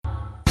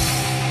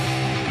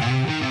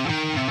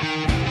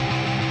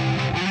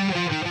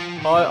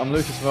Hi, I'm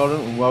Lucas Melden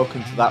and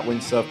welcome to That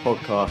Windsurf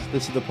Podcast.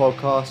 This is the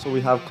podcast where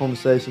we have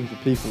conversations with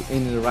people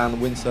in and around the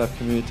windsurf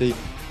community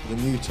with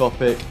a new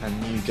topic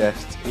and new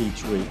guests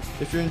each week.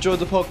 If you enjoyed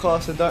the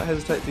podcast, then don't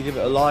hesitate to give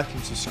it a like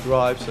and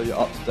subscribe so you're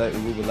up to date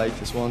with all the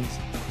latest ones.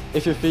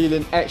 If you're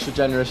feeling extra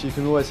generous, you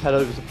can always head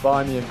over to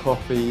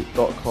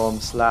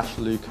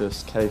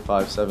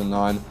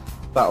buymeacoffee.com/LucasK579.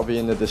 That will be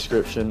in the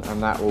description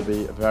and that will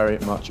be very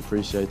much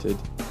appreciated.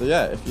 So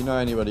yeah, if you know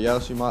anybody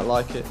else who might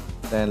like it,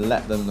 then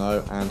let them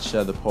know and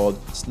share the pod.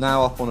 It's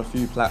now up on a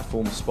few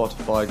platforms,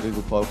 Spotify,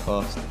 Google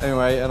Podcast.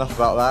 Anyway, enough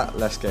about that,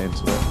 let's get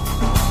into it.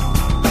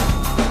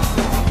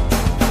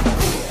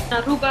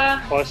 Aruba,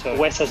 Also,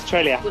 West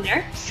Australia,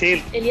 Bonaire, Seal,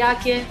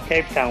 Eliake,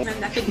 Cape Town.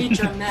 and that could be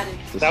dramatic.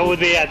 That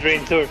would be a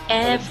dream tour.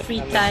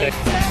 Every I'm time.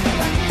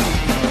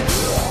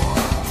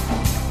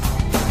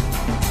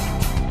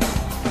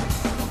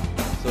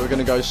 So we're going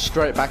to go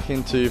straight back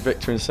into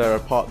Victor and Sarah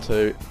part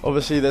 2.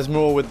 Obviously there's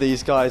more with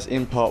these guys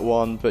in part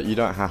 1, but you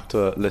don't have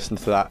to listen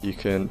to that. You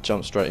can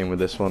jump straight in with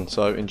this one,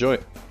 so enjoy.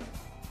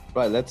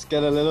 Right, let's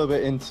get a little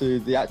bit into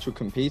the actual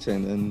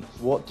competing and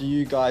what do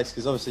you guys,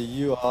 because obviously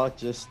you are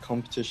just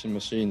competition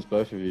machines,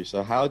 both of you.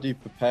 So how do you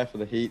prepare for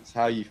the heats?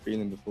 How are you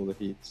feeling before the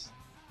heats?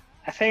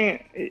 I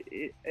think,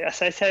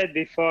 as I said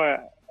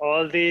before,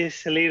 all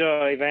these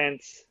little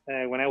events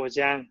when I was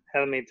young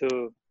helped me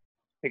to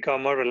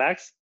become more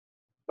relaxed.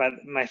 But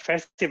my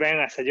first event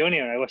as a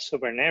junior, I was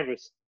super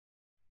nervous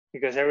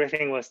because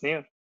everything was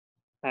new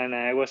and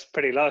I was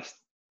pretty lost.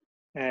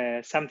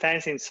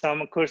 Sometimes in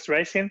some course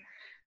racing,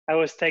 I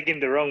was taking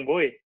the wrong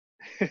buoy.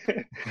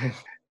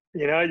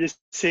 You know, you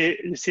see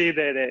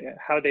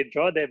how they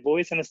draw the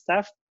buoys and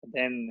stuff.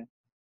 Then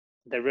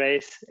the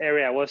race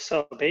area was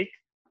so big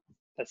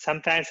that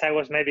sometimes I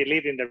was maybe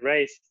leading the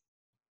race,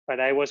 but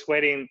I was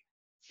waiting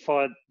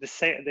for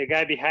the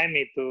guy behind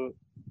me to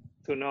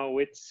know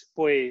which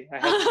buoy I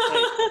had to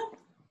take.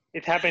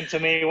 It happened to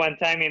me one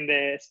time in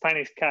the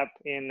Spanish Cup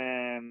in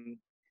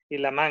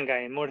La Manga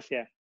in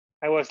Murcia.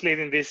 I was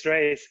leading this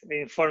race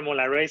in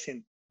Formula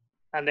Racing,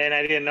 and then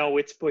I didn't know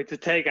which buoy to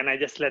take, and I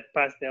just let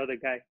pass the other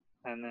guy,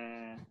 and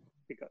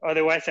because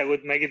otherwise I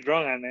would make it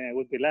wrong and I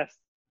would be last.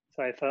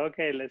 So I thought,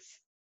 okay,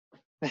 let's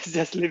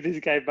just leave this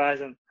guy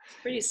pass and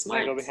Pretty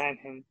smart. I go behind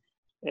him.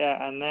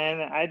 Yeah, and then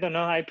I don't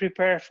know. I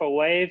prepare for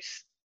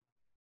waves.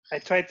 I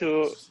try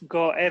to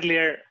go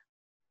earlier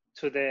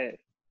to the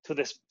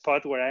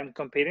spot where I'm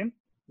competing,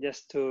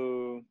 just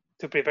to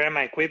prepare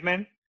my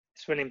equipment.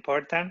 It's really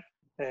important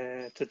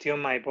to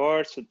tune my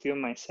boards, to tune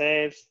my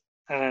sails.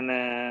 And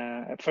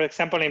for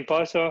example, in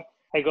Pozo,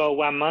 I go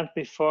 1 month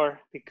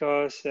before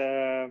because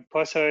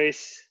Pozo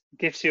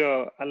gives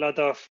you a lot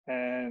of.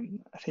 I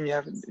think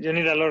you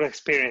need a lot of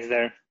experience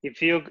there.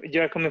 If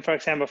you're coming, for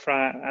example,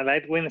 from a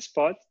light wind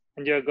spot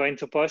and you're going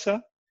to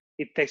Pozo,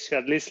 it takes you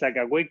at least like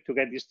a week to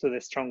get used to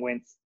the strong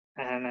winds.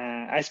 And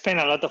I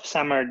spent a lot of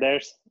summer there.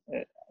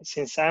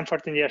 Since I'm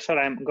 14 years old,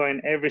 I'm going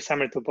every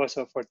summer to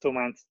Pozo for 2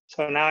 months.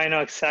 So now I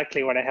know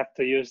exactly what I have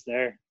to use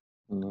there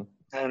and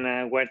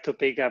where to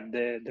pick up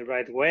the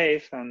right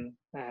wave. And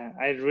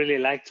I really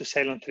like to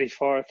sail on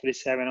 3.4,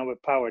 3.7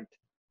 overpowered.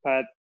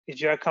 But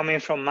if you are coming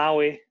from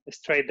Maui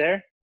straight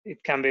there,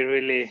 it can be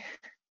really,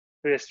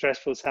 really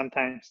stressful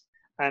sometimes.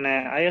 And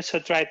I also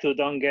try to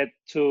don't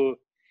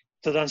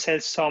sail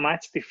so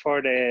much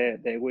before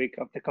the week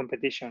of the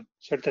competition,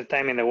 shorter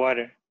time in the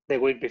water, the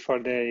week before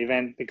the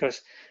event,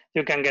 because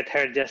you can get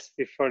hurt just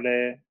before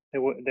the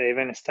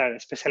event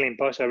starts, especially in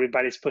Pozo.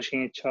 Everybody's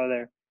pushing each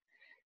other,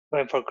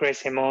 going for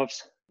crazy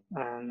moves,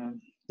 and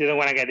you don't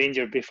want to get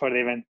injured before the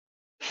event.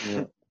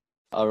 Yeah.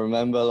 I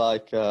remember I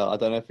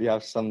don't know if you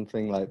have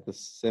something like this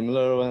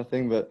similar or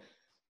anything, but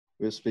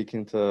we were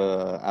speaking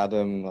to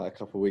Adam a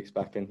couple of weeks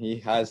back and he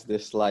has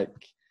this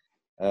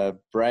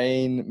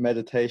brain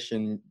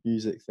meditation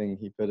music thing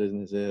he put in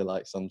his ear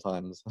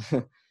sometimes.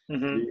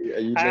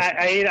 Mm-hmm.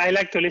 I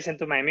like to listen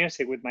to my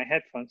music with my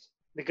headphones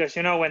because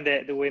when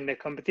the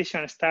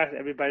competition starts,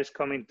 everybody's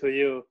coming to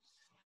you.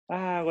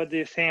 What do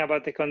you think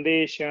about the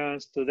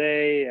conditions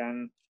today?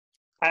 And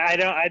I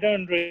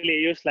don't really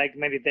use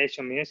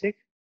meditation music.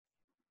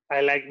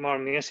 I like more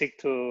music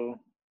to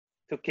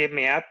keep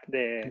me up.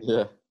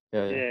 Yeah.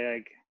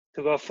 To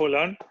go full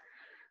on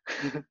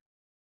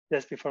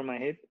just before my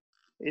hit.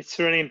 It's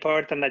really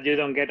important that you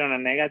don't get on a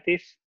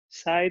negative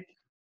side,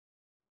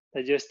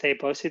 that you stay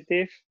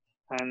positive.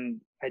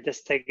 And I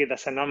just take it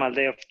as a normal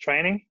day of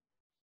training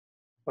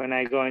when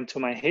I go into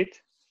my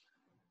hit.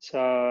 So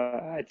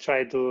I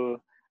try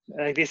to,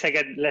 like this, I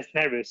get less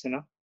nervous,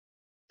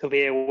 to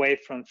be away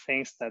from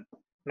things that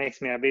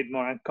makes me a bit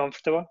more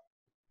uncomfortable.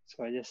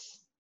 So I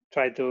just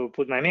try to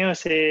put my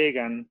music,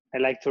 and I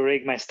like to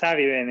rig my stuff,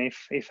 even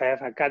if I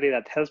have a caddy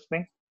that helps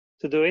me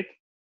to do it.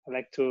 I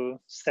like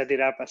to set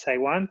it up as I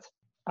want.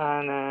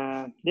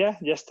 And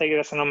just take it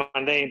as a normal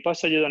day. In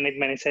Pozo, you don't need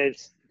many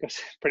sails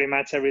because pretty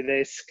much every day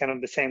is kind of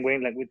the same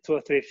wind, like with 2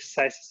 or 3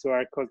 sizes to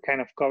our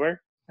kind of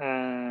cover.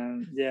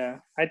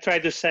 I try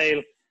to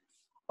sail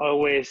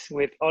always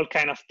with all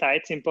kind of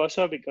tides in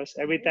Pozo because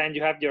every time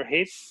you have your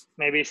hit,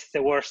 maybe it's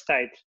the worst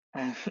tide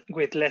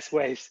with less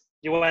waves.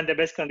 you want the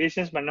best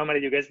conditions, but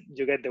normally you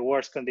get the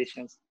worst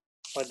conditions.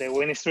 But the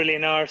wind is really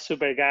north,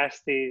 super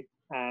gusty,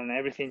 and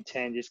everything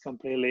changes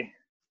completely.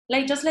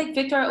 Like just like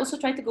Victor, I also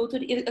try to go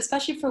to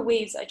especially for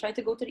waves, I try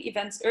to go to the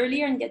events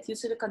earlier and get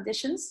used to the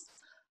conditions.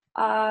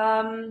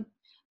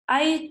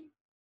 I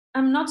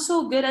am not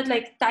so good at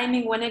like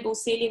timing when I go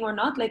sailing or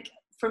not. Like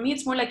for me,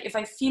 it's more like if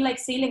I feel like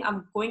sailing,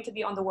 I'm going to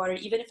be on the water,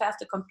 even if I have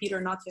to compete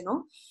or not, you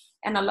know?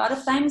 And a lot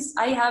of times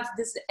I have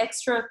this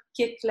extra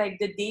kick like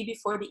the day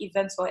before the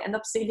event. So I end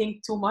up sailing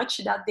too much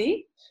that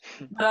day.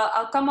 But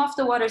I'll come off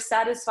the water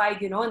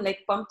satisfied, you know, and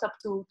like pumped up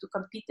to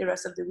compete the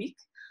rest of the week.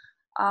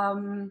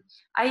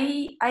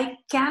 I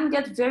can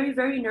get very,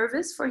 very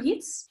nervous for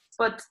heats,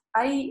 but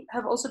I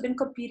have also been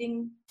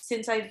competing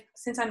since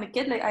I'm a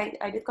kid. Like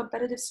I did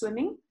competitive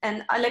swimming,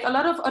 and I like a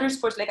lot of other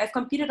sports. Like I've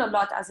competed a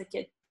lot as a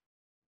kid.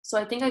 So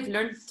I think I've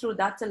learned through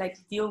that to like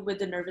deal with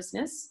the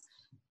nervousness.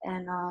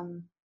 And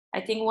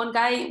I think one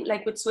guy,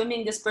 like with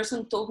swimming, this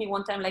person told me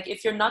one time, like,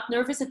 if you're not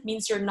nervous, it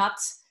means you're not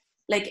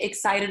like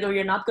excited or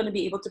you're not going to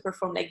be able to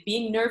perform. Like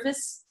being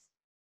nervous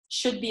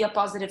should be a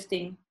positive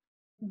thing.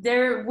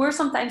 There were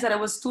some times that I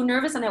was too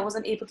nervous and I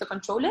wasn't able to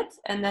control it.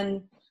 And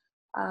then,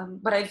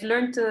 but I've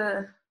learned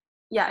to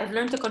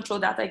control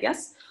that, I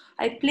guess.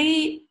 I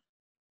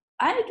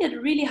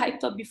get really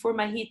hyped up before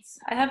my heats.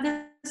 I have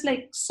this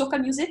like soca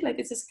music, like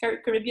it's this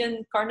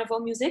Caribbean carnival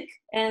music.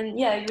 And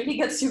yeah, it really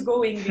gets you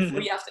going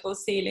before you have to go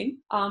sailing.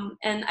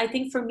 And I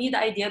think for me, the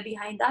idea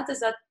behind that is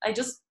that I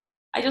just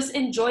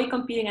enjoy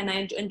competing and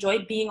I enjoy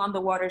being on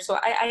the water. So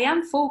I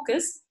am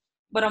focused,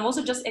 but I'm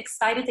also just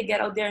excited to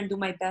get out there and do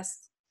my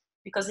best.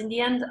 Because in the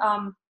end,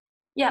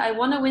 I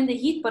want to win the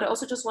heat, but I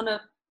also just want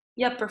to,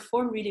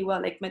 perform really well.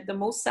 Like the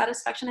most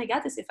satisfaction I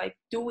get is if I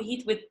do a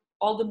heat with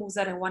all the moves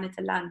that I wanted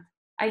to land.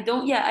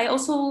 I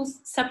also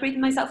separate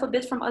myself a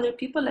bit from other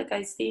people. Like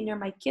I stay near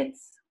my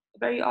kids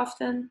very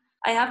often.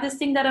 I have this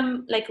thing that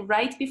I'm like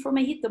right before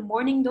my heat, the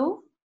morning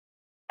though.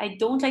 I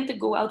don't like to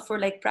go out for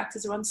like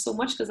practice runs so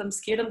much because I'm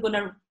scared I'm going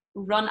to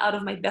run out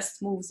of my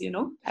best moves, you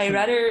know? I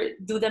rather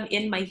do them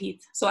in my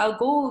heat. So I'll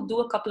go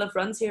do a couple of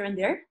runs here and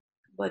there,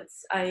 but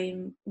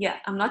I'm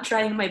not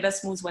trying my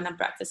best moves when I'm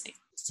practicing.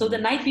 So the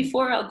night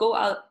before I'll go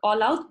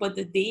all out, but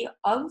the day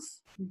of,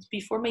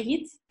 before my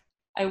heat,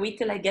 I wait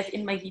till I get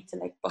in my heat to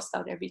like bust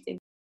out everything.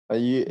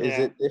 Is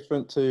it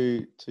different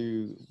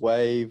to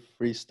wave,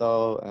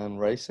 freestyle and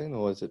racing,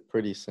 or is it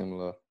pretty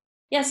similar?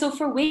 Yeah, so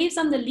for waves,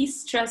 I'm the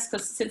least stressed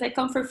because since I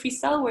come from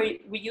freestyle where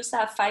we used to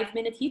have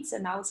 5-minute heats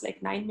and now it's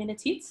like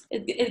 9-minute heats,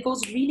 it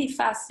goes really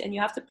fast and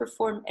you have to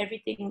perform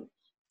everything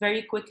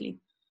very quickly.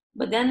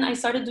 But then I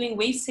started doing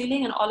wave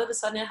sailing and all of a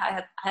sudden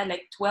I had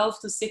like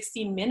 12 to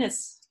 16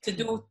 minutes to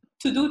do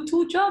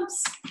 2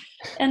 jumps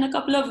and a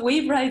couple of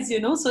wave rides, you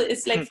know? So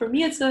it's like, for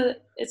me, it's a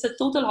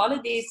total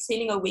holiday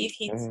sailing a wave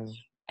heat.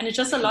 And it's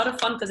just a lot of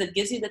fun because it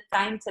gives you the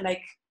time to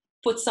like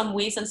put some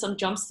waves and some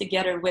jumps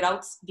together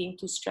without being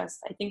too stressed.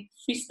 I think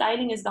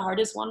freestyling is the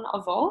hardest one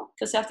of all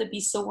because you have to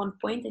be so on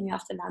point and you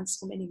have to land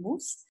so many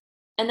moves.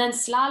 And then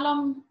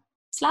slalom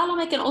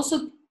I can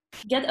also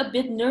get a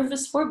bit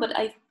nervous for, but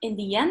in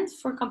the end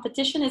for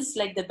competition it's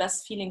like the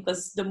best feeling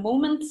because the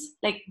moment,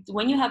 like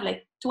when you have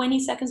like 20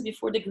 seconds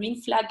before the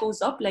green flag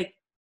goes up, like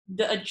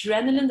the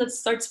adrenaline that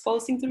starts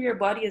pulsing through your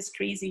body is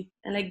crazy.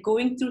 And like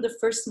going through the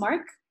first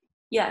mark,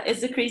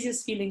 it's the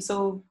craziest feeling.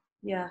 So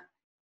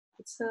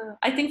it's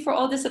I think for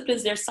all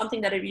disciplines there's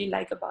something that I really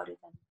like about it.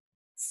 And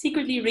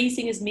secretly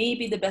racing is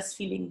maybe the best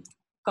feeling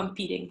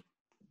competing.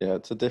 Yeah,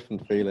 it's a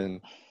different feeling.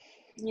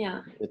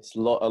 Yeah, it's a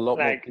lot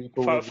like more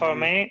people for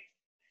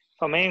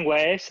me in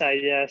waves I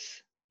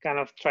just kind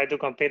of try to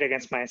compete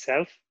against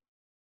myself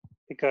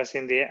because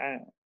at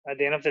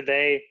the end of the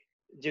day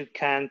you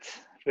can't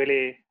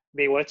really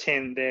be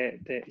watching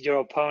your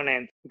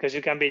opponent because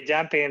you can be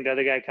jumping, the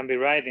other guy can be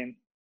riding,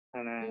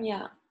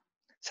 and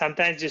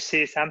sometimes you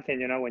see something,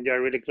 you know, when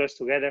you're really close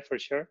together for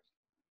sure.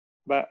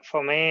 But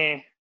for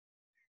me,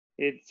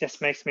 it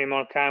just makes me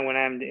more calm when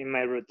I'm in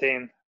my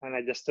routine and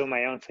I just do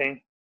my own thing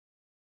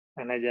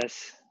and I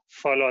just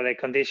follow the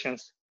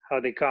conditions, how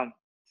they come.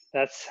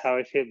 That's how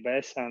I feel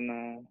best.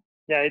 And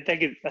I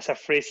take it as a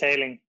free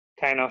sailing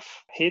kind of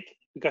hit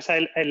because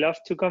I love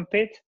to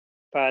compete,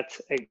 but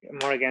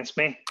more against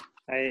me.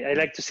 I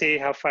like to see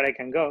how far I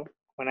can go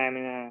when I'm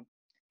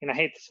in a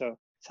hit. So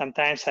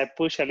sometimes I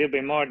push a little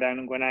bit more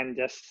than when I'm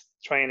just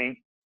training,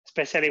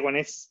 especially when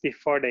it's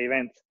before the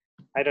event.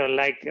 I don't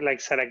like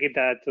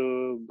Saragita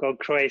to go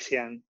crazy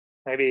and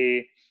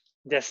maybe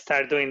just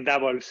start doing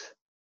doubles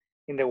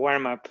in the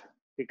warm-up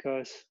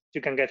because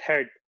you can get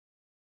hurt.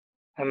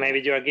 And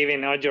maybe you are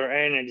giving all your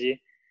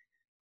energy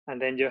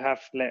and then you have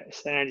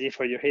less energy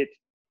for your hit.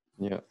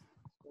 Yeah.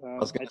 I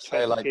was going to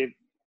say, like,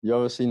 you're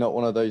obviously not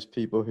one of those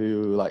people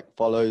who like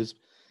follows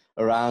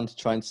around to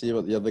try and see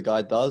what the other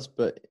guy does,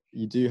 but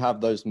you do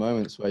have those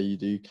moments where you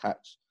do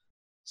catch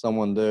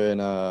someone doing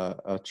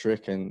a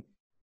trick, and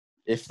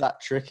if that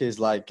trick is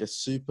like a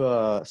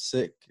super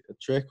sick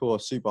trick or a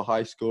super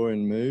high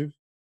scoring move,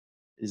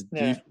 do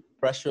you feel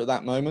pressure at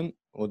that moment?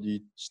 or do you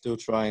still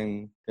try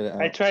and get it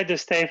out? I try to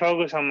stay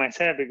focused on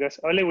myself, because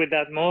only with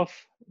that move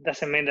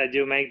doesn't mean that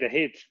you make the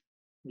hit.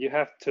 You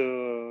have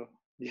to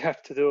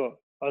do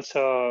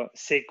also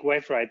 6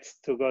 wave rides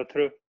to go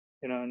through.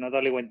 You know, not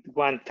only with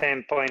 1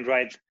 10-point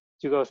ride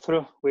you go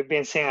through. We've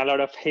been seeing a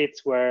lot of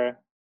hits where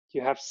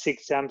you have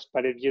 6 jumps,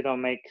 but if you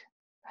don't make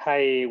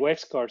high wave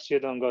scores, you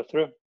don't go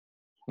through.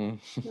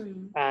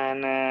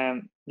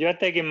 And you are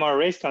taking more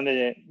risk on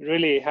the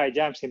really high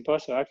jumps in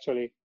Pozo,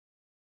 actually.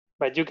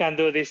 But you can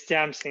do these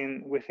jumps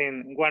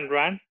within 1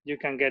 run. You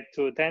can get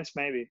 2 10s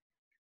maybe.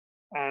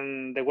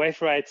 And the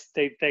wave rides,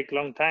 they take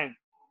long time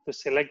to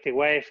select the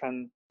wave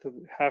and to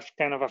have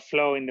kind of a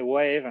flow in the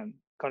wave and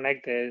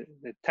connect the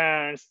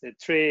turns, the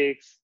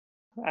tricks.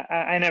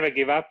 I never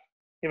give up,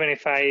 even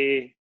if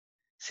I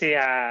see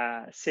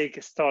a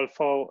 6 stall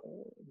fall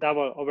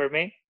double over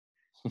me.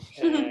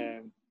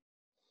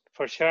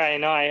 For sure, I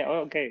know,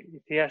 okay,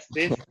 if he has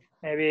this,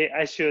 maybe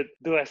I should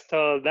do a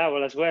stall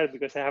double as well,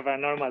 because I have a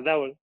normal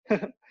double.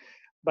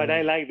 But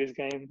I like this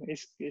game.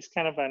 It's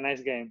kind of a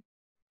nice game.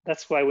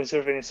 That's why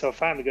windsurfing is so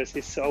fun, because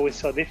it's always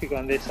so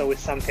difficult and there's always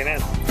something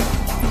else.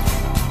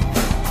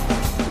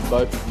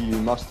 Both of you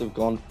must have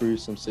gone through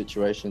some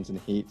situations in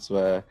heats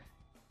where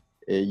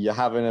you're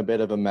having a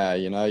bit of a mare,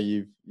 you know,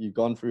 you've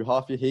gone through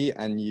half your heat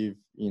and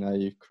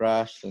you've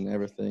crashed and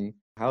everything.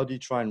 How do you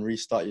try and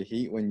restart your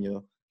heat when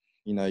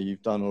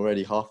you've done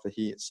already half the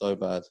heat? It's so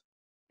bad.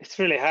 It's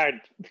really hard,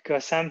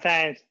 because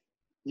sometimes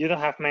you don't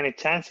have many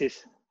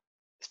chances,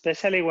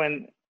 especially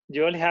when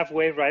you only have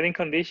wave riding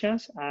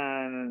conditions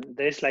and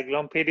there's like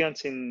long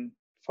periods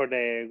for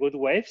the good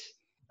waves.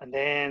 And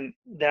then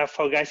there are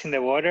 4 guys in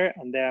the water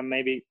and there are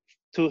maybe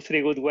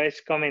 2-3 good waves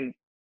coming.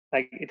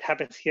 Like it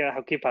happens here at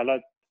Arequipa a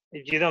lot.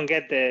 If you don't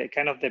get the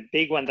kind of the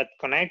big one that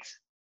connects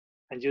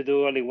and you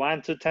do only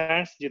 1-2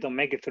 turns, you don't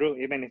make it through,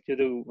 even if you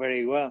do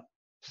very well.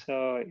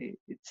 So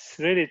it's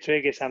really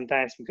tricky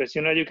sometimes, because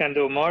you can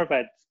do more,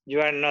 but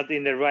you are not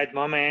in the right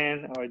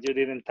moment, or you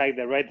didn't take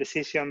the right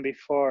decision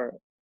before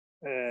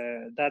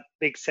that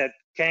big set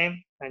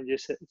came, and you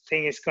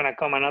think it's going to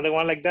come another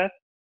one like that.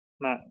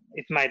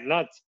 It might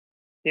not,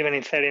 even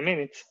in 30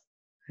 minutes.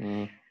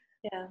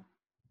 Yeah.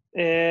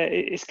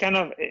 It's kind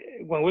of,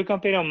 when we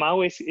compete on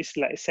Maui, it's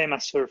like same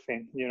as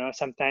surfing.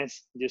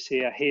 Sometimes you see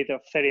a heat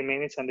of 30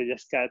 minutes and they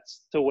just catch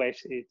 2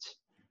 waves each.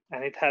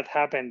 And it had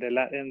happened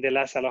in the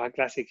last Aloha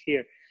Classic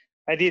here.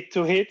 I did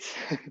 2 hits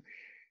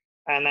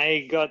and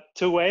I got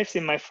 2 waves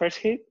in my first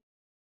hit.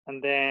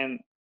 And then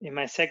in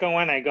my second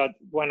one, I got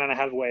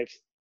 1.5 waves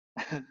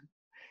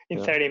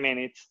in 30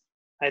 minutes.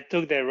 I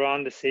took the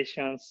wrong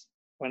decisions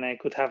when I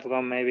could have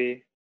gone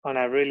maybe on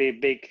a really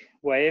big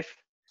wave.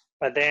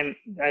 But then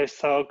I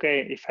thought,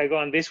 okay, if I go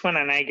on this one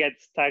and I get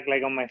stuck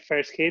like on my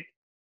first hit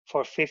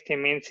for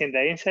 15 minutes in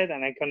the inside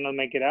and I cannot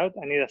make it out,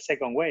 I need a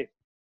second wave.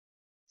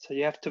 So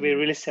you have to be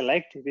really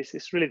selective.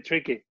 It's really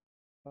tricky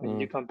when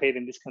you compete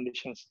in these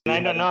conditions. And I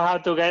don't know how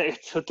to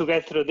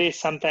get through this.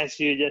 Sometimes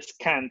you just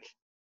can't,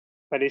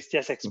 but it's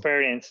just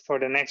experience for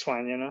the next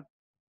one,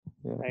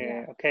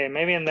 Okay,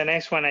 maybe in the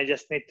next one I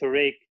just need to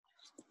rig.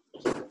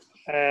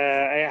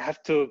 I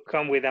have to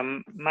come with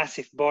a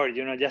massive board,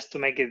 just to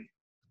make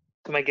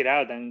it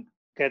out and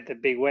get the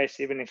big waves,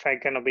 even if I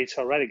cannot be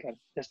so radical,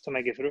 just to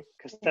make it through.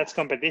 Because that's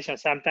competition.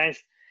 Sometimes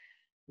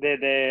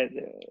the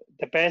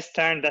best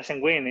turn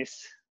doesn't win.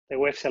 It's the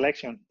wave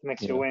selection that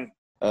makes you win.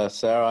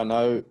 Sarah, I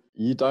know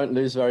you don't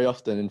lose very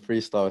often in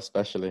freestyle,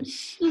 especially.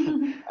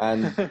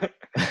 And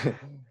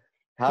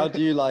how do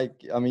you I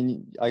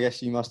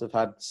guess you must have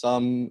had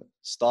some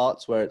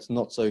starts where it's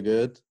not so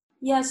good.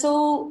 Yeah,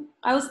 so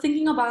I was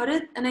thinking about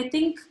it, and I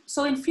think,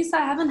 so in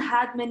freestyle, I haven't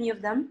had many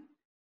of them.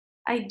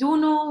 I do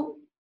know,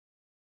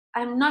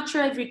 I'm not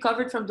sure I've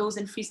recovered from those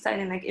in freestyle.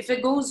 And like, if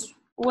it goes,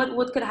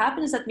 what could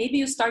happen is that maybe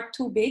you start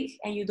too big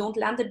and you don't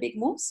land the big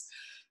moves.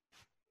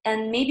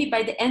 And maybe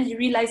by the end you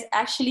realize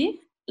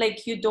actually,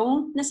 like, you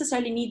don't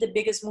necessarily need the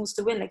biggest moves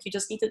to win. Like, you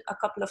just need a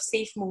couple of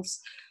safe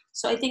moves.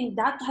 So I think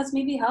that has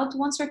maybe helped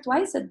once or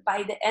twice, that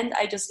by the end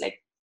I just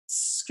like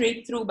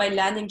scrape through by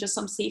landing just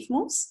some safe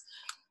moves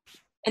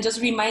and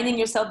just reminding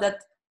yourself that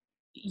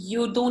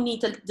you don't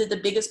need the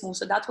biggest move.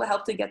 So that will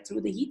help to get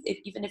through the heat,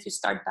 even if you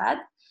start bad.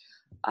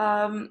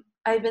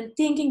 I've been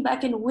thinking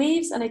back in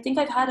waves, and I think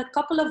I've had a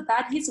couple of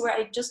bad heats where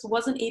I just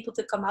wasn't able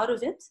to come out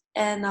of it.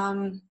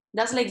 And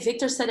that's, like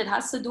Victor said, it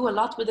has to do a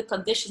lot with the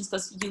conditions,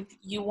 because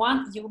you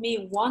may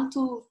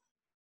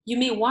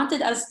want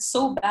it as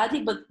so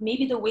badly, but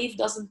maybe the wave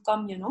doesn't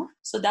come,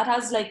 So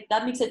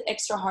that makes it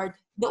extra hard.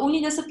 The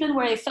only discipline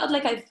where I felt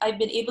like I've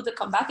been able to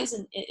come back is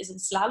in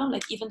slalom.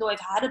 Like, even though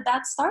I've had a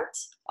bad start,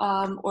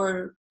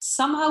 or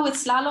somehow with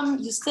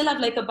slalom, you still have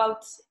like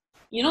about,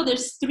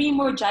 there's 3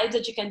 more jives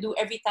that you can do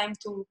every time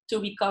to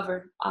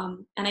recover.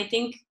 And I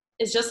think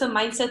it's just a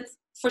mindset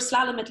for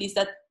slalom, at least,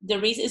 that the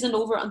race isn't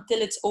over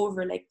until it's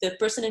over. Like, the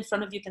person in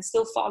front of you can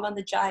still fall on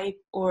the jibe,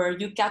 or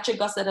you catch a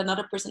gust that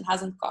another person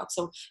hasn't caught.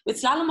 So with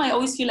slalom, I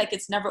always feel like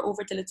it's never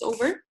over till it's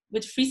over.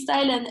 With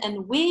freestyle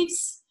and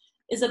waves,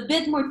 is a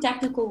bit more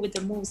technical with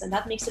the moves, and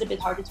that makes it a bit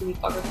harder to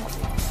recover from.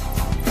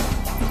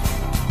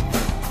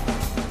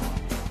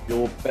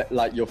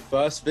 your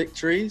first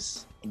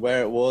victories,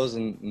 where it was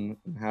and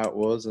how it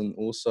was, and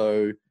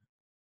also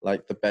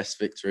like the best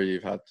victory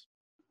you've had?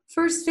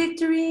 First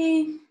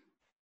victory,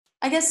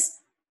 I guess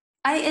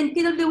in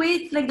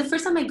PWA, like the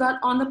first time I got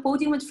on the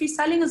podium with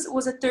freestyling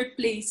was a third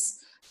place.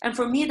 And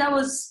for me, that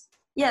was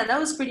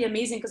pretty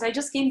amazing because I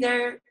just came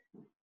there.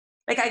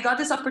 Like I got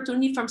this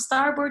opportunity from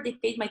Starboard. They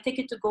paid my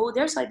ticket to go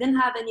there. So I didn't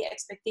have any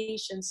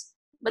expectations.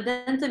 But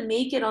then to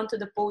make it onto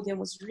the podium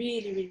was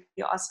really,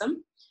 really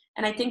awesome.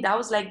 And I think that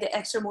was like the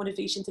extra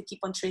motivation to keep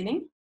on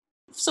training.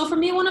 So for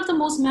me, one of the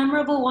most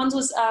memorable ones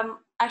was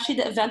actually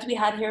the event we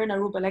had here in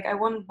Aruba. Like I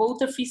won both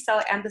the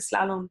freestyle and the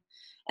slalom.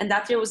 And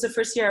that year was the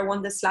first year I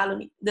won the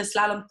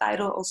slalom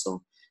title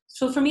also.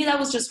 So for me, that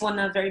was just one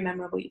very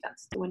memorable event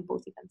to win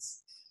both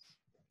events.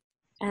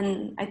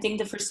 And I think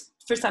the first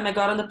time I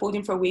got on the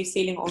podium for wave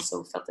sailing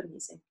also felt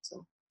amazing.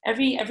 So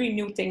every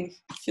new thing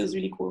feels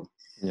really cool.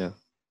 Yeah.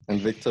 And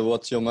Victor,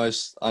 what's your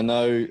most? I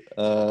know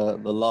the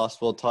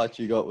last world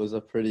title you got was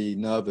a pretty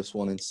nervous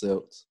one in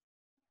Silt,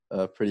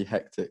 pretty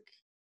hectic.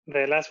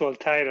 The last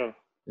world title.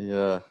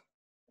 Yeah.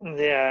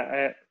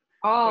 Yeah.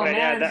 Man.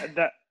 Yeah,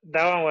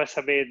 that one was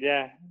a bit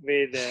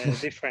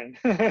different.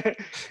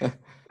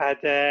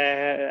 But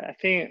I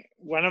think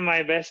one of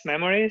my best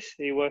memories,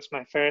 it was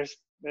my first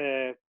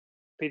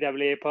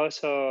PWA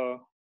Pozo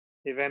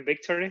event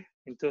victory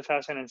in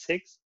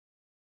 2006.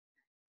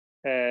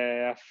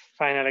 A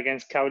final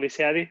against Kauli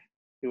Siadi.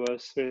 It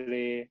was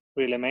really,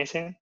 really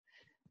amazing.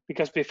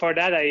 Because before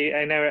that,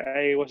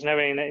 I was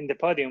never in the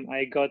podium.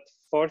 I got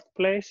 4th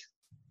place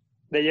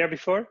the year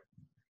before.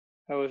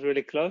 I was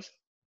really close.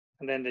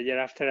 And then the year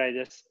after, I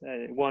just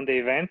won the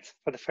event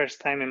for the first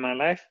time in my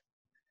life.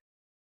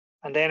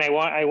 And then I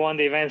won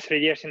the event 3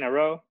 years in a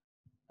row.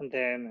 And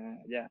then,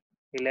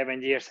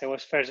 11 years I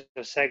was first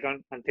or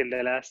second until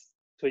the last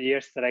 2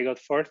 years that I got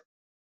 4th.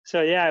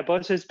 So yeah,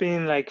 Pozo has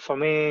been like for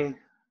me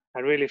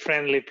a really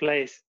friendly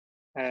place,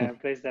 a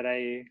place that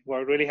I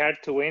worked really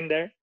hard to win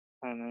there,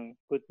 and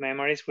good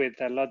memories with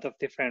a lot of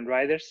different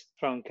riders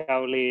from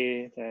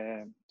Kauli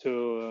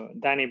to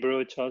Danny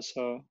Bruch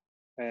also.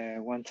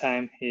 One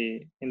time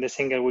in the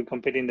single we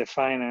competed in the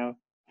final,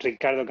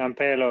 Ricardo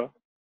Campello,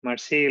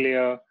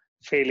 Marsilio,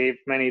 Philip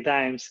many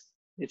times.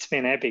 It's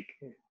been epic.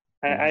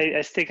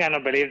 I still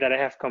cannot believe that I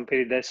have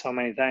competed there so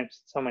many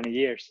times, so many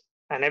years.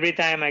 And every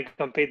time I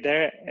compete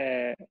there,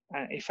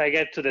 if I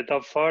get to the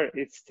top 4,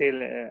 it's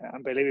still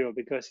unbelievable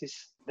because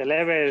the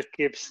level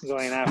keeps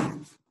going up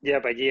year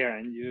by year,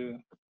 and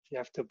you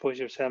have to push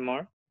yourself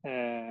more.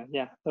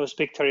 Those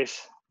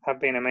victories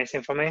have been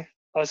amazing for me.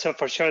 Also,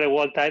 for sure, the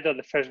world title,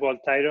 the first world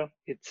title,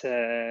 it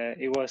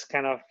was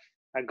kind of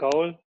a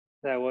goal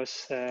that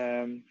was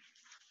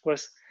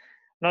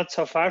not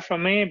so far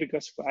from me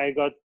because I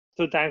got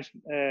 2 times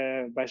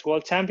vice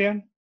world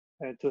champion,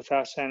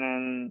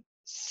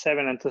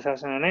 2007 and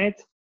 2008,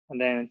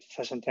 and then in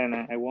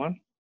 2010 I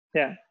won.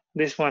 Yeah,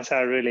 these ones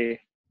are really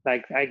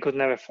like I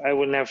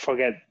will never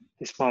forget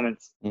these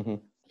moments. Mm-hmm.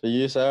 For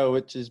you, Sarah,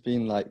 which has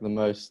been like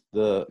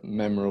the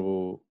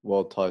memorable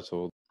world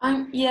title?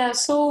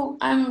 So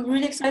I'm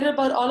really excited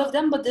about all of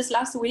them, but this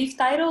last wave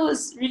title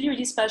is really,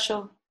 really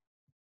special.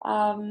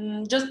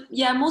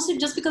 Mostly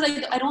just because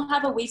I don't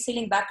have a wave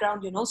sailing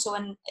background, so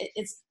and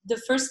it's the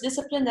first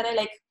discipline that I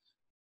like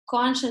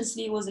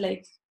consciously was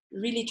like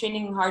really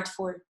training hard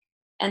for,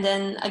 and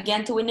then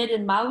again to win it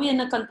in Maui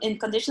in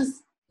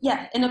conditions,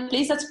 in a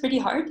place that's pretty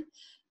hard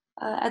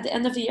at the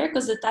end of the year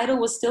because the title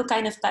was still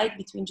kind of tight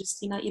between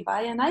Justina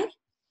Ibai and I,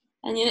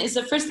 and it's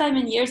the first time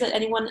in years that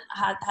anyone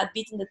had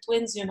beaten the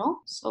twins,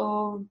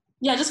 so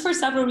just for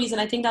several reasons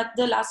I think that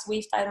the last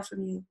wave title for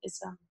me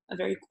is a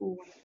very cool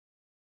one.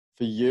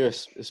 For you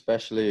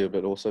especially,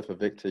 but also for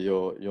Victor,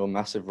 you're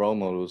massive role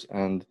models,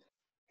 and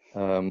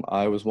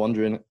I was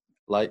wondering,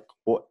 like,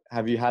 what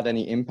have you had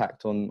any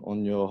impact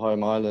on your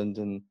home island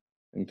and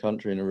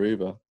country in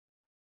Aruba?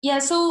 Yeah,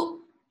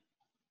 so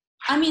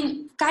I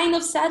mean, kind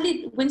of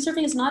sadly,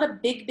 windsurfing is not a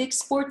big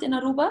sport in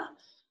Aruba,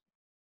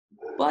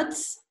 but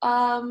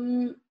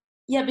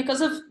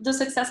because of the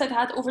success I've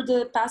had over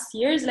the past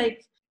years,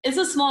 like it's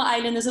a small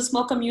island, it's a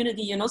small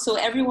community, so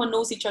everyone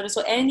knows each other.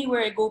 So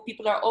anywhere I go,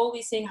 people are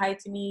always saying hi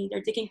to me.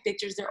 They're taking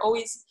pictures.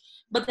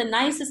 But the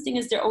nicest thing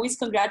is they're always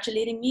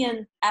congratulating me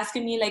and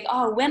asking me like,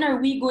 oh, when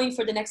are we going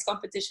for the next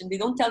competition? They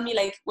don't tell me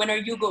like, when are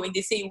you going?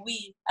 They say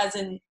we, as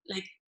in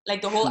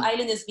like the whole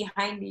island is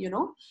behind me,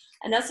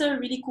 and that's a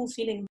really cool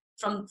feeling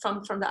from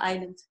the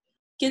island.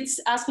 Kids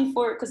ask me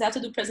because I have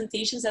to do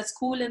presentations at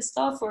school and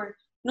stuff, or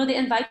they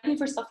invite me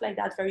for stuff like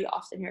that very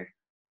often here.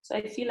 So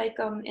I feel like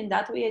in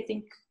that way, I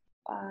think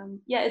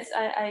I've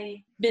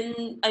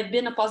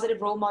been a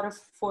positive role model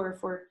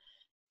for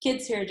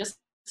kids here, just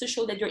to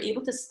show that you're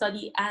able to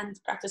study and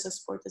practice a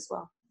sport as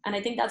well. And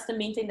I think that's the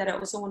main thing that I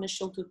also want to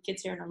show to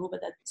kids here in Aruba,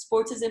 that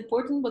sports is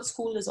important, but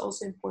school is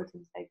also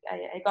important. Like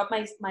I got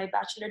my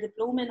bachelor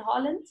diploma in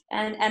Holland,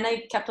 and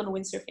I kept on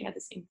windsurfing at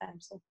the same time.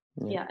 So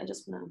I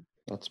just want to.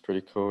 That's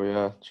pretty cool.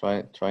 Yeah,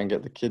 try and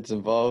get the kids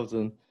involved,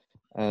 and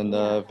And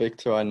Yeah.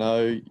 Victor, I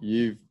know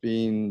you've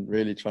been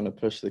really trying to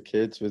push the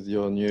kids with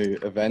your new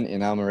event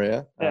in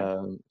Almeria.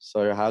 Yeah.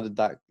 So how did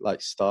that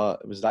like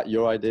start? Was that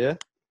your idea?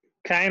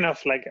 Kind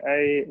of like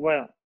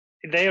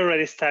they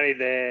already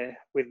started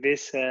with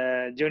this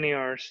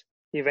juniors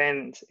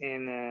event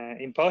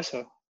in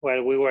Pozo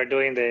while we were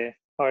doing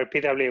our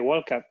PWA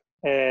World Cup.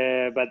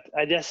 But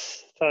I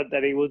just thought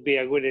that it would be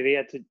a good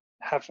idea to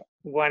have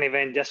one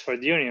event just for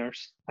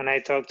juniors. And I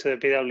talked to the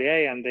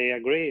PWA and they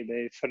agreed.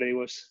 They thought it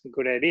was a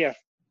good idea.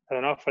 I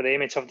don't know, for the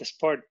image of the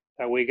sport,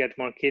 that we get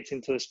more kids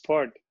into the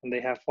sport and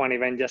they have one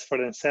event just for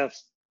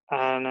themselves.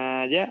 And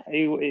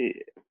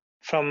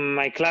from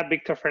my club,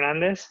 Victor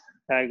Fernandez,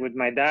 like with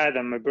my dad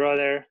and my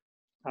brother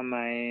and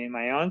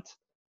my aunt,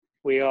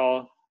 we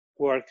all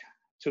work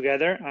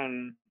together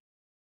and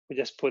we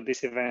just put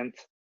this event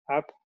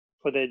up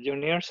for the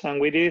juniors, and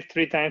we did it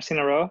 3 times in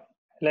a row.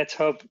 Let's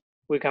hope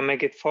we can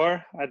make it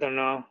 4. I don't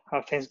know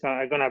how things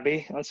are gonna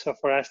be also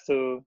for us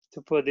to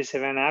put this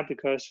event up,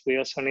 because we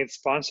also need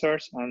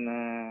sponsors,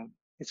 and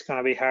it's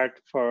gonna be hard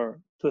for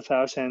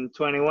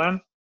 2021.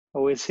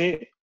 But we'll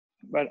see.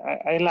 But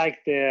I like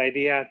the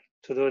idea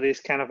to do these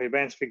kind of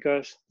events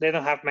because they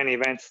don't have many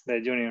events, the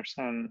juniors,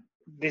 and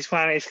this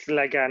one is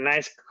like a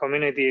nice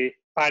community,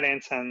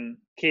 parents and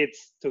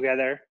kids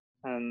together,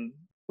 and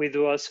we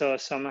do also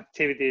some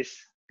activities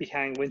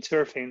behind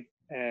windsurfing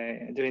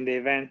during the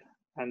event,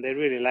 and they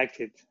really liked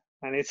it.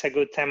 And it's a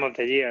good time of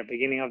the year,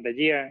 beginning of the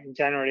year in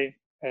January.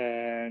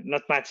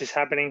 Not much is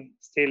happening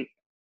still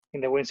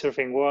in the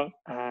windsurfing world.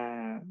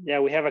 Yeah,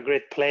 we have a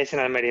great place in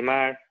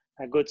Almerimar,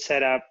 a good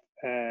setup.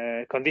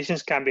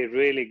 Conditions can be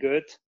really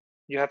good.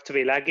 You have to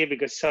be lucky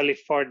because it's only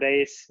 4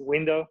 days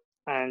window,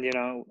 and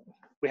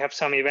we have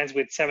some events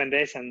with 7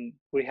 days, and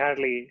we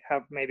hardly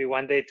have maybe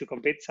 1 day to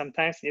compete.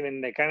 Sometimes even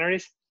in the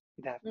Canaries,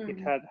 it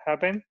had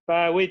happened,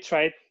 but we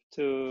tried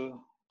to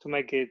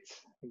make it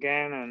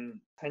again,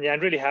 and yeah,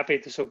 I'm really happy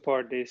to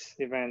support this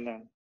event.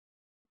 And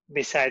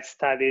besides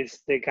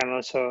studies, they can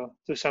also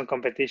do some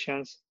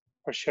competitions.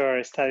 For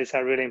sure, studies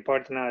are really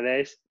important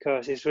nowadays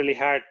because it's really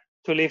hard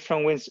to live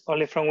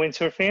only from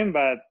windsurfing,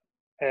 but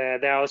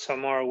there are also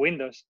more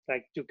windows.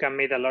 Like you can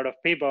meet a lot of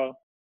people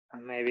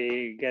and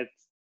maybe get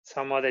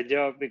some other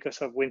job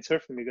because of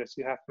windsurfing, because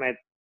you have met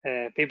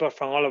people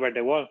from all over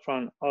the world,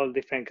 from all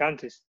different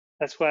countries.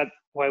 That's why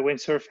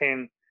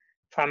windsurfing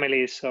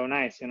family is so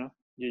nice.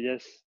 You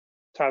just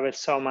travel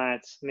so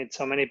much, meet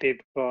so many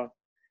people.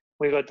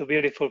 We go to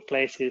beautiful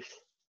places,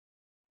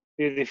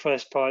 beautiful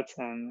spots,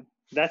 and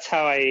that's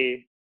how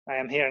I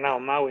am here now,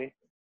 Maui.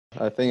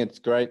 I think it's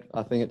great.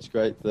 I think it's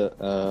great that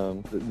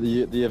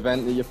the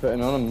event that you're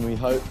putting on, and we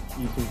hope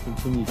you can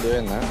continue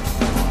doing that.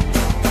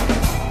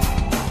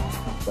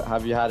 But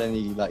have you had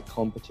any like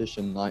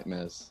competition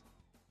nightmares,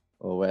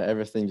 or where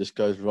everything just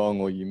goes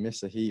wrong, or you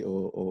miss a heat,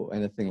 or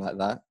anything like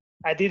that?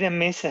 I didn't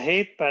miss a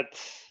heat, but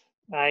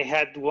I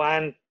had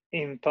one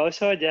in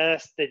Pozo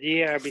just the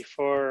year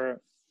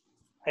before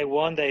I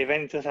won the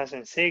event in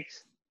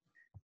 2006.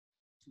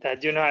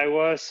 That I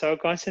was so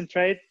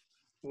concentrated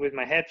with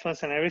my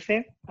headphones and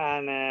everything,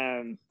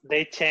 and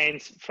they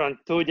changed from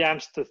 2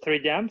 jumps to 3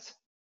 jumps,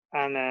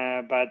 and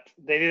but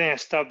they didn't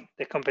stop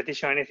the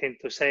competition or anything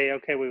to say,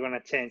 okay, we're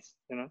gonna change.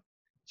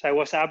 So I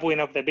was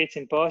upwind of the beach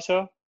in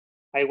Pozo.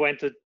 I went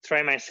to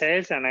try my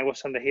sails, and I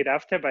was on the heat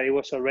after, but it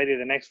was already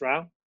the next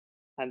round,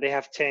 and they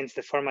have changed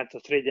the format to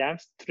 3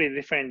 jumps, 3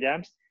 different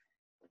jumps.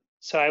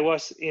 So I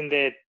was in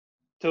the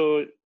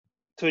two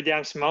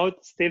jumps mode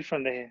still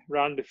from the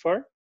round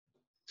before.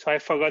 So I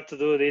forgot to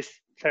do this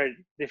 3rd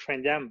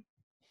different jump.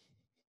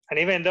 And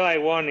even though I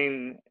won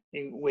in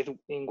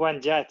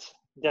one judge,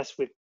 just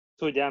with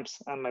 2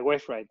 jumps and my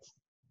wave rides,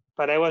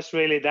 but I was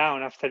really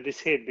down after this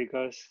hit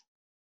because,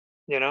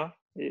 you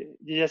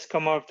just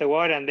come off the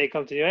water and they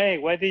come to you, hey,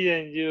 why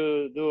didn't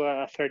you do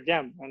a 3rd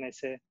jump? And I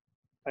say,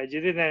 but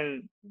you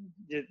didn't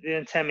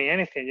tell me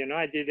anything,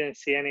 I didn't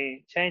see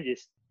any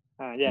changes.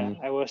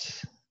 That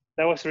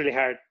was really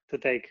hard to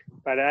take,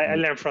 but I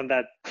learned from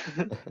that.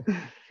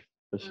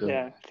 For sure.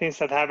 Yeah, things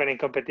that happen in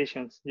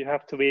competitions. You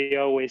have to be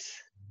always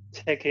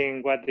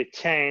checking what they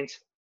change.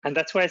 And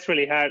that's why it's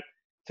really hard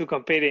to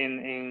compete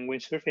in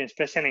windsurfing,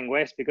 especially in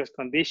waves, because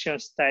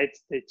conditions they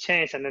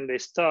change and then they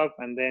stop,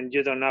 and then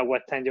you don't know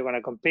what time you're going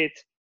to compete.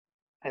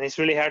 And it's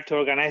really hard to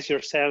organize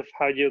yourself,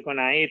 how you're going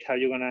to eat, how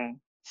you're going to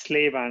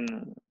sleep,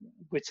 and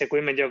which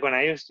equipment you're going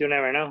to use. You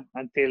never know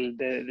until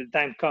the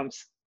time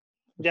comes.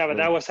 Yeah, but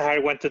that was a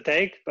hard one to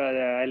take, but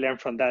I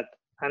learned from that.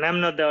 And I'm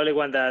not the only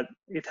one that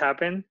it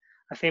happened.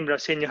 I think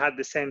Brausinho had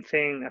the same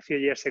thing a few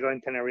years ago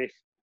in Tenerife.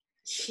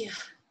 Yeah.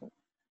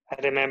 I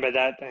remember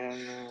that,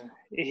 and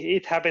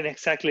it happened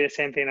exactly the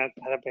same thing that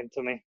happened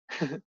to me.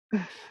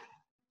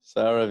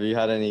 Sarah, have you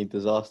had any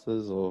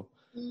disasters, or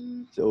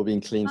has it all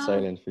been clean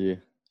sailing for you?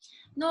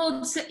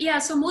 No,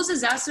 so most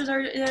disasters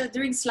are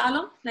during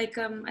slalom. Like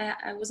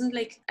I wasn't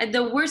like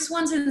the worst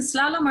ones in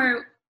slalom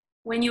are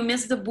when you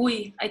miss the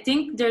buoy. I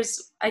think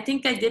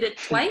I did it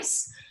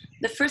twice.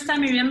 The first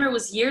time I remember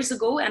was years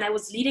ago, and I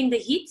was leading the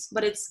heat,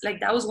 but it's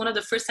like that was one of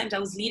the first times I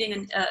was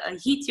leading a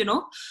heat,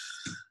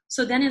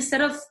 So then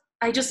instead of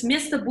I just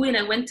missed the buoy, and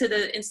I went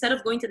to instead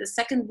of going to the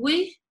second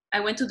buoy, I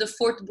went to the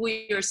fourth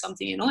buoy or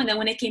something, you know. And then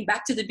when I came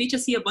back to the beach, I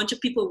see a bunch of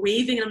people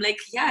waving, and I'm like,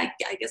 yeah,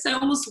 I guess I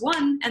almost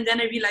won. And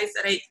then I realized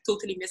that I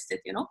totally missed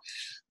it, you know.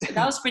 So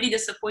that was pretty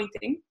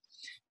disappointing.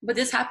 But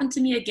this happened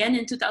to me again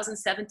in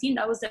 2017.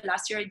 That was the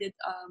last year I did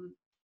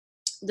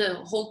the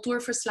whole tour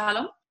for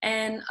slalom.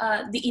 And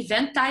the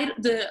event title,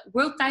 the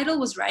world title,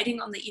 was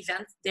riding on the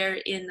event there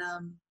in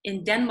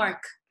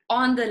Denmark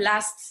on the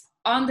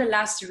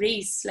last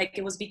race. Like,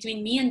 it was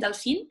between me and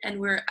Delphine, and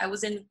I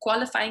was in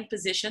qualifying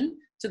position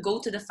to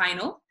go to the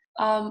final.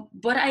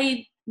 But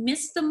I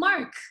missed the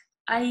mark.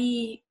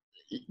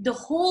 The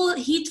whole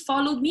heat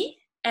followed me,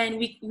 and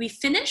we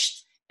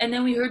finished, and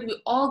then we heard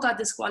we all got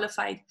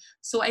disqualified.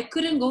 So I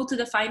couldn't go to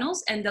the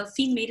finals, and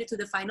Delphine made it to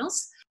the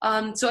finals.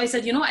 So I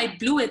said, you know, I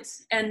blew it.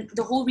 And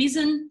the whole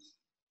reason,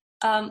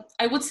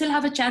 I would still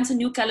have a chance in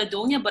New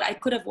Caledonia, but I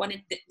could have won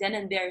it then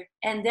and there.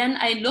 And then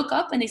I look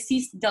up and I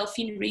see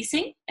Delphine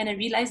racing, and I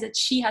realized that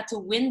she had to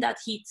win that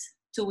heat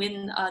to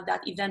win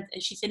that event.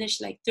 And she finished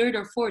like third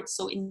or fourth.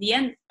 So in the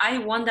end, I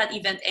won that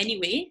event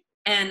anyway,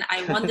 and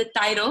I won the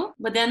title.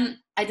 But then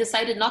I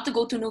decided not to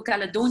go to New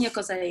Caledonia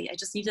because I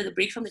just needed a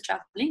break from the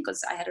traveling,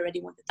 because I had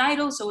already won the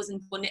title. So I was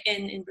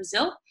in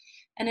Brazil.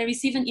 And I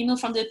received an email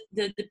from the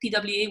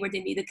PWA where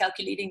they made a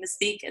calculating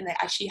mistake, and I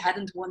actually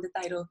hadn't won the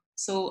title.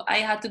 So I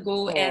had to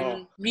go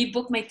and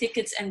rebook my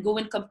tickets and go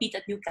and compete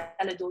at New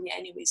Caledonia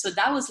anyway. So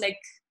that was like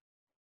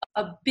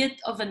a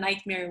bit of a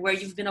nightmare, where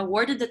you've been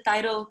awarded the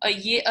title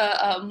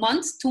a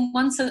month, 2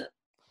 months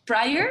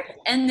prior,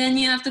 and then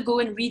you have to go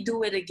and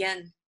redo it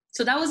again.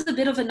 So that was a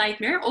bit of a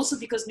nightmare, also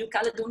because New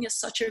Caledonia is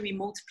such a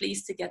remote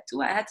place to get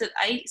to.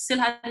 I still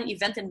had an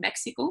event in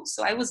Mexico.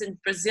 So I was in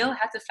Brazil,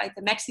 had to fly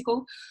to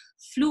Mexico,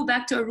 flew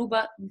back to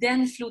Aruba,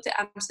 then flew to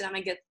Amsterdam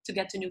and to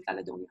get to New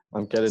Caledonia.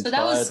 I'm getting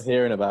tired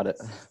hearing about it.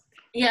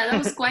 Yeah,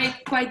 that was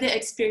quite the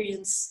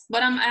experience.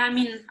 But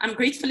I'm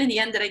grateful in the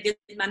end that I did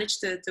manage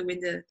to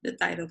win the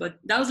title. But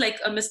that was like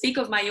a mistake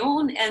of my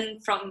own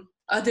and from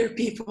other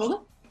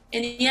people.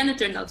 In the end, it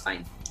turned out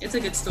fine. It's a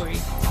good story.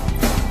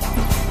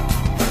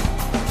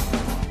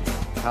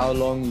 How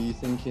long are you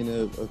thinking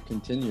of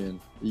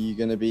continuing? Are you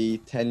going to be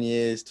 10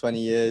 years, 20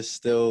 years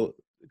still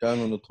going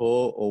on the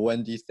tour? Or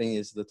when do you think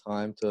is the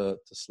time to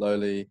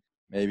slowly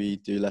maybe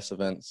do less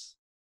events?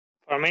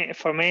 For me,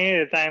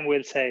 the time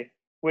will say.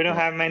 We don't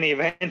have many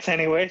events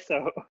anyway,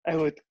 so I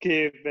would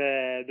keep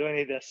doing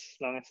it as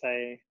long as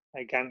I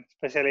can.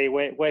 Especially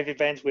wave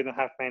events, we don't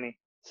have many.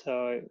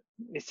 So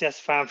it's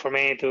just fun for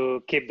me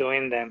to keep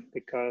doing them,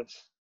 because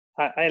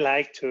I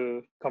like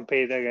to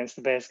compete against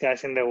the best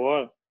guys in the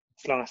world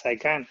as long as I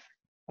can.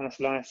 And as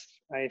long as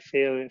I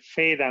feel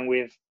fit and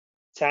with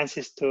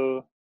chances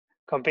to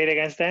compete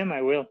against them,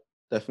 I will.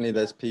 Definitely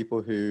there's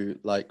people who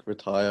like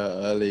retire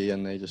early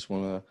and they just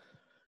want to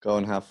go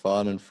and have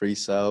fun and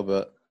freestyle,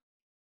 but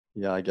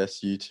yeah, I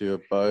guess you two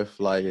are both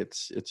like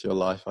it's your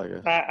life, I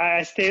guess.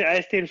 I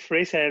still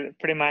freestyle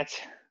pretty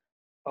much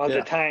all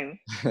the time.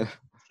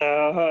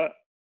 So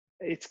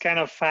it's kind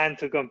of fun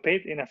to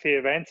compete in a few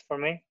events for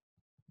me,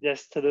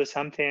 just to do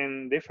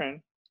something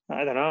different.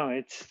 I don't know.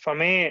 It's for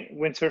me,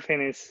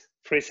 windsurfing is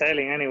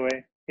freestyling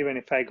anyway, even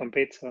if I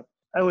compete. So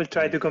I will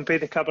try to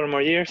compete a couple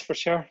more years for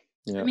sure.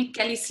 Yeah. I mean,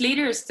 Kelly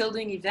Slater is still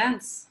doing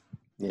events.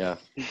 Yeah.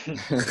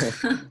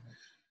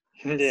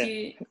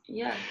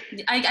 Yeah.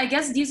 I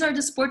guess these are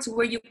the sports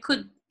where you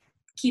could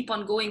keep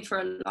on going for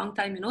a long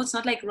time. You know, it's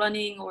not like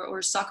running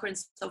or soccer and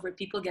stuff where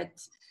people get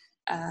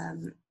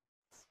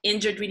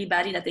injured really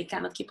badly that they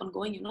cannot keep on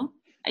going. You know,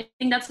 I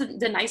think that's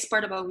the nice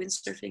part about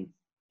windsurfing.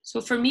 So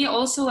for me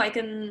also,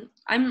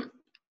 I'm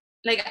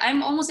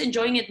almost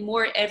enjoying it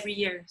more every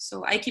year.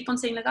 So I keep on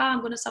saying like,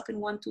 I'm going to stop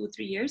in 1, 2,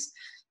 3 years.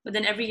 But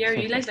then every year I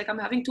realize like I'm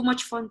having too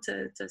much fun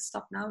to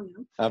stop now, you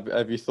know.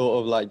 Have you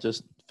thought of like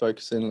just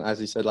focusing, as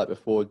you said, like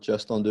before,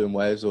 just on doing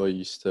waves, or are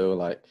you still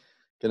like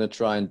going to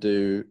try and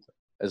do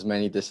as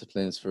many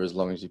disciplines for as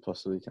long as you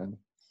possibly can?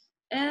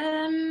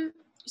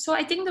 So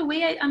I think the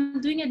way I'm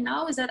doing it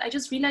now is that I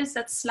just realized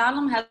that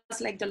slalom has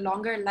like the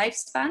longer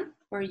lifespan,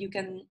 where you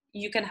can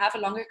have a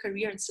longer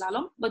career in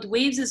slalom, but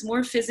waves is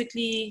more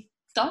physically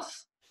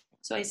tough.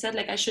 So I said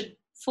like I should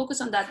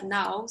focus on that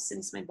now,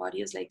 since my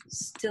body is like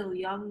still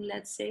young,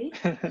 let's say.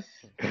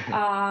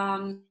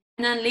 And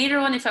then later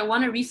on, if I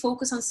want to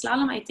refocus on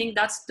slalom, I think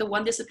that's the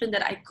one discipline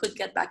that I could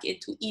get back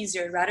into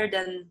easier rather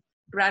than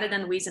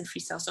waves and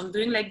freestyle. So I'm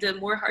doing like the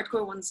more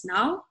hardcore ones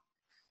now,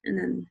 and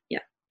then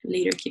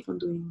later keep on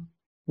doing.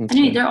 Okay.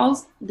 Anyway,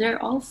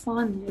 they're all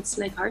fun. It's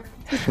like hard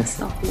to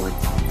stop one.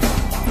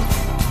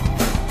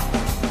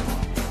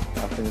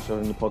 I'll finish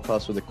on the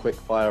podcast with a quick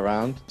fire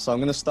round. So I'm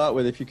going to start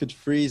with, if you could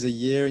freeze a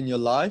year in your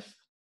life,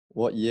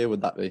 what year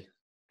would that be?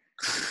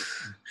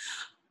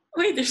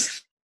 Wait,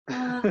 there's.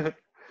 I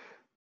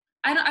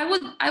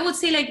would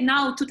say like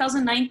now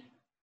 2009,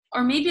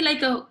 or maybe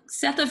like a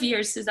set of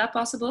years. Is that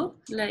possible?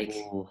 Like,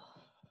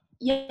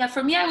 yeah,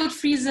 for me, I would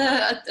freeze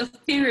a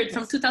period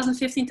from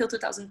 2015 till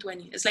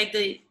 2020. It's like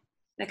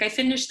I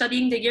finished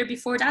studying the year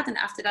before that, and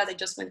after that, I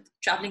just went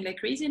traveling like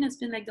crazy, and it's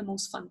been like the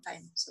most fun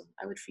time. So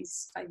I would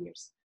freeze 5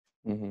 years.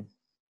 Hmm.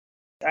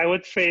 I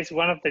would freeze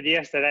one of the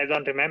years that I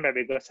don't remember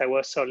because I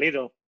was so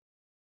little.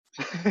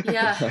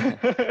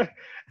 Yeah.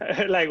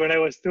 Like when I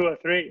was 2 or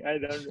 3, I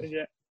don't.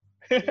 Yeah.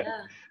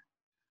 Yeah.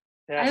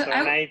 Yeah. So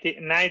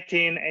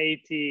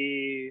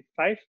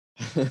 1985,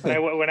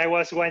 when I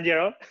was 1 year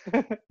old.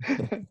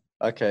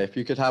 Okay, if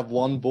you could have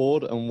one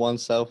board and one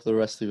cell for the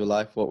rest of your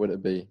life, what would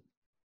it be?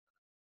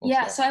 What's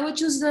Yeah, that? so I would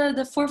choose the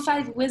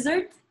 4.5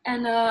 Wizard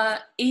and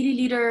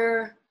 80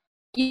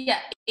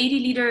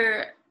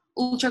 liter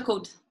Ultra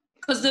Code.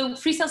 Because the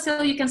freestyle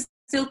sail, you can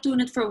still tune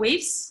it for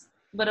waves,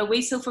 but a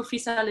wave sail for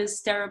freestyle is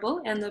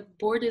terrible, and the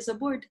board is a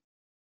board.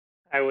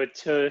 I would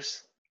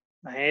choose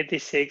my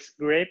 86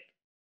 grip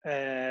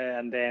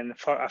and then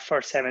for a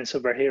 4.7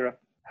 Superhero.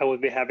 I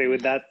would be happy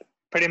with that.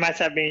 Pretty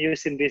much I've been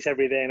using this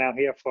every day now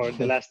here for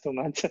the last 2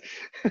 months.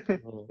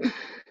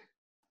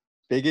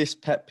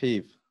 Biggest pet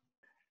peeve?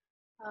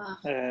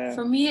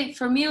 For me, it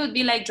would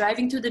be like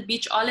driving to the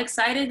beach all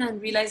excited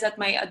and realize that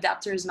my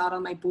adapter is not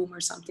on my boom or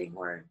something,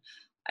 or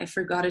I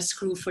forgot a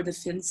screw for the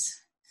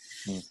fins.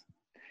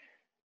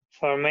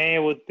 For me,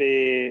 it would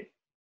be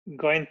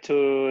going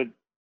to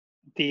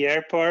the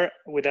airport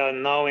without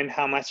knowing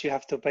how much you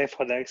have to pay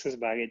for the excess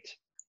baggage.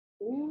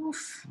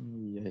 Oof.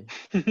 Yeah.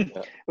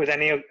 with a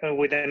new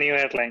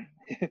airline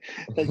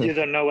that you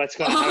don't know what's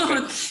going to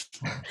happen.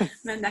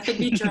 Man, that could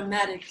be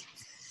dramatic.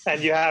 And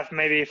you have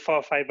maybe $4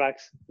 or $5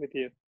 with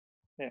you.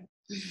 Yeah.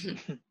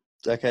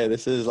 Okay,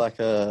 this is like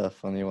a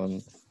funny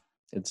one.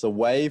 It's a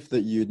wave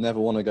that you'd never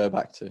want to go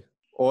back to,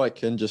 or it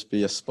can just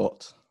be a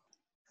spot.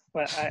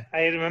 Well,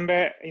 I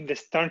remember in the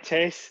Storm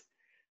Chase,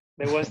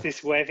 there was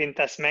this wave in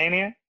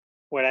Tasmania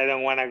where I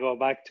don't want to go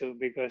back to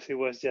because it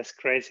was just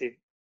crazy.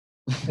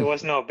 There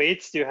was no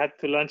beach. You had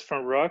to launch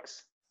from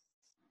rocks,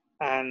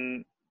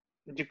 and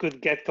you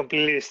could get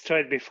completely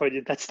destroyed before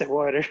you touch the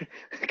water,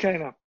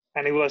 kind of.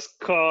 And it was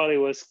cold, it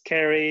was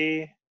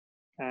scary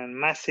and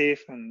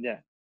massive, and yeah,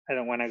 I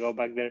don't want to go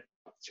back there,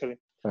 actually.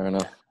 Fair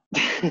enough.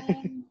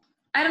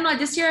 I don't know.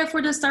 This year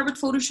for the Starboard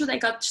photo shoot, I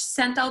got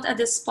sent out at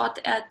this spot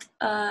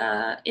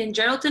in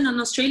Geraldton in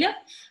Australia.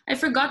 I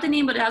forgot the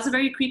name, but it has a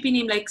very creepy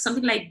name, like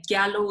something like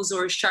Gallows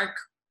or Shark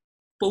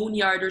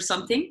Boneyard or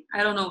something.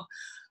 I don't know.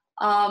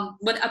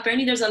 But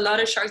apparently there's a lot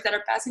of sharks that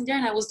are passing there,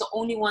 and I was the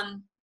only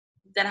one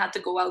that had to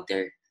go out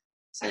there.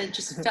 So it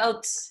just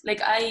felt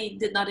like I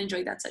did not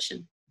enjoy that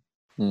session.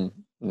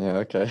 Yeah,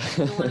 okay. I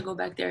don't want to go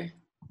back there.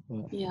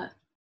 Yeah.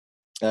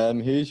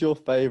 Who's your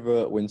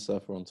favorite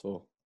windsurfer on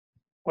tour?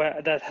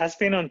 Well, that has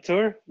been on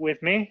tour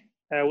with me.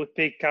 I would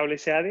pick Kauli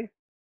Seadi.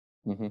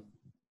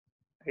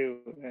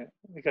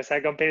 Because I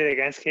competed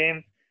against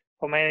him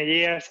for many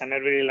years and I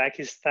really like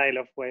his style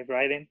of wave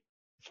riding.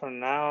 For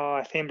now,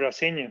 I think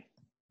Brosinho.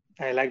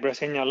 I like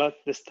Brosinho a lot,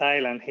 the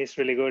style, and he's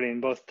really good in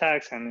both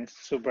tags and is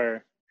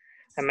super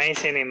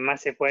amazing in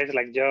massive waves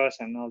like Jaws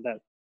and all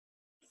that.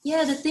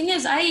 Yeah, the thing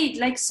is, I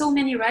like so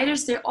many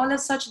riders. They all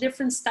have such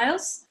different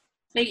styles.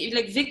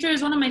 Like Victor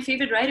is one of my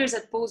favorite riders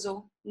at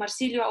Pozo.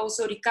 Marsilio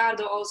also,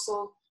 Ricardo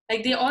also.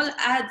 Like they all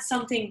add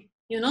something,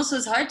 you know. So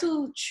it's hard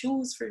to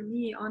choose for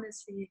me,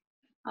 honestly.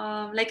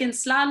 Like in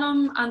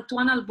slalom,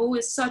 Antoine Albo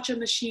is such a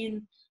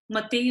machine.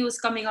 Matteo is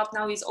coming up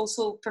now. He's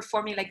also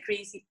performing like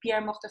crazy.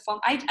 Pierre Mortefond.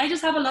 I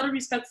just have a lot of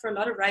respect for a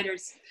lot of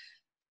riders.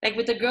 Like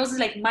with the girls, it's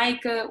like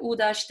Maike,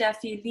 Uda,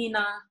 Steffi,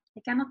 Lina. I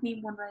cannot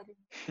name one rider.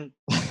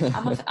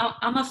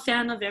 I'm a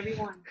fan of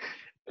everyone.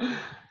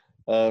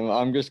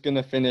 I'm just going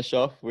to finish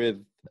off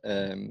with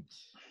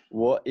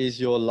what is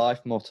your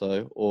life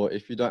motto, or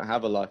if you don't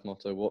have a life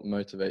motto, what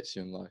motivates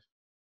you in life?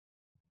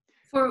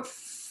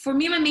 For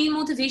me, my main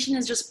motivation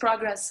is just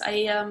progress.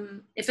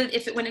 When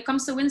it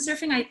comes to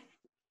windsurfing,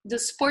 the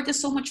sport is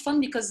so much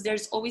fun because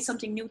there's always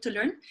something new to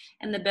learn,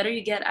 and the better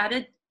you get at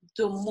it,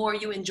 the more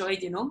you enjoy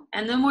it, you know,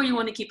 and the more you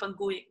want to keep on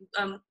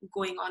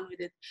going on with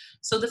it.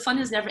 So the fun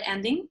is never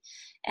ending,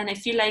 and I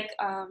feel like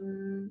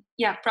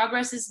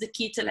progress is the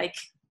key to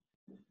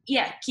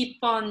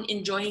keep on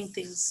enjoying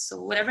things. So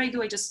whatever I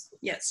do, I just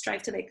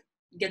strive to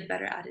get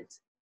better at it.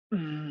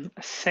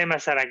 Same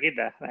as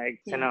Araquita,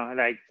 you know,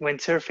 like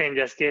windsurfing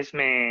just gives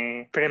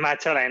me pretty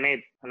much all I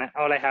need, and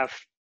all I have,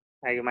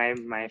 like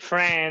my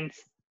friends,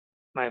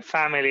 my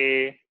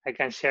family, I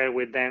can share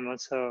with them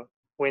also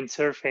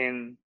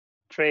windsurfing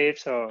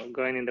trips or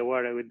going in the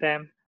water with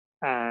them,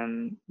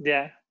 and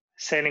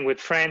sailing with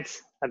friends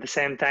at the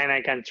same time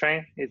I can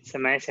train. It's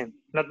amazing.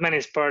 Not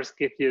many sports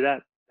give you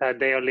that.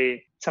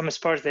 Some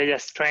sports they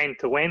just train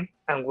to win,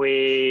 and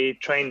we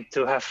train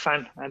to have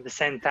fun at the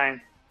same time.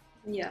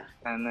 Yeah.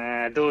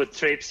 And do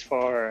trips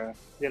for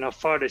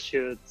photo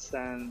shoots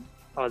and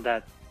all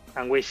that.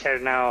 And we share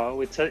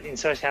now in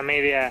social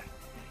media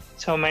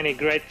so many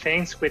great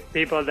things with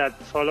people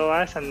that follow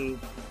us and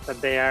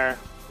that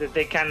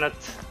they cannot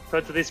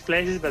go to these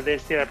places, but they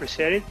still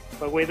appreciate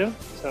what we do.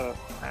 So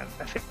I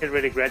feel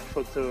really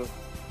grateful to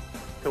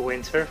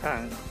windsurf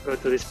and go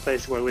to this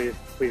place where we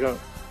go.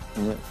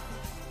 Yeah.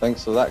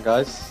 Thanks for that,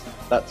 guys.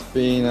 That's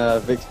been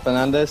Victor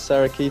Fernandez,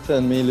 Sarah Keita,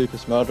 and me,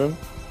 Lucas Meldrum.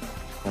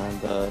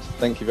 And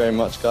thank you very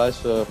much, guys,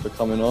 for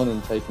coming on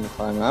and taking the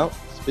time out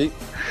to speak.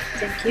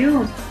 Thank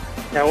you.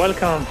 You're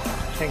welcome.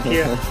 Thank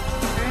you.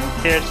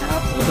 Cheers.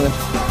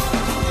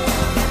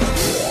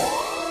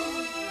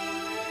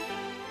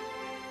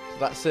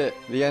 That's it,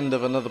 the end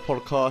of another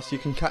podcast. You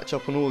can catch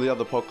up on all the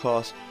other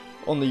podcasts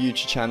on the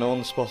YouTube channel,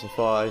 on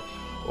Spotify,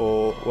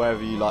 or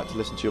wherever you like to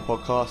listen to your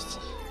podcasts.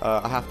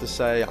 I have to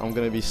say, I'm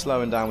going to be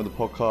slowing down with the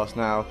podcast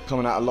now,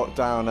 coming out of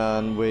lockdown,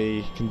 and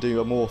we can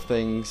do more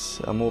things.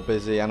 I'm more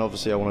busy, and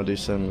obviously I want to do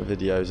some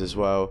videos as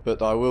well,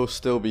 but I will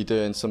still be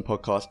doing some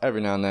podcasts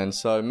every now and then,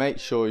 so make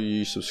sure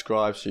you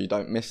subscribe so you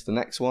don't miss the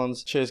next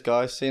ones. Cheers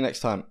guys, see you next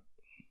time.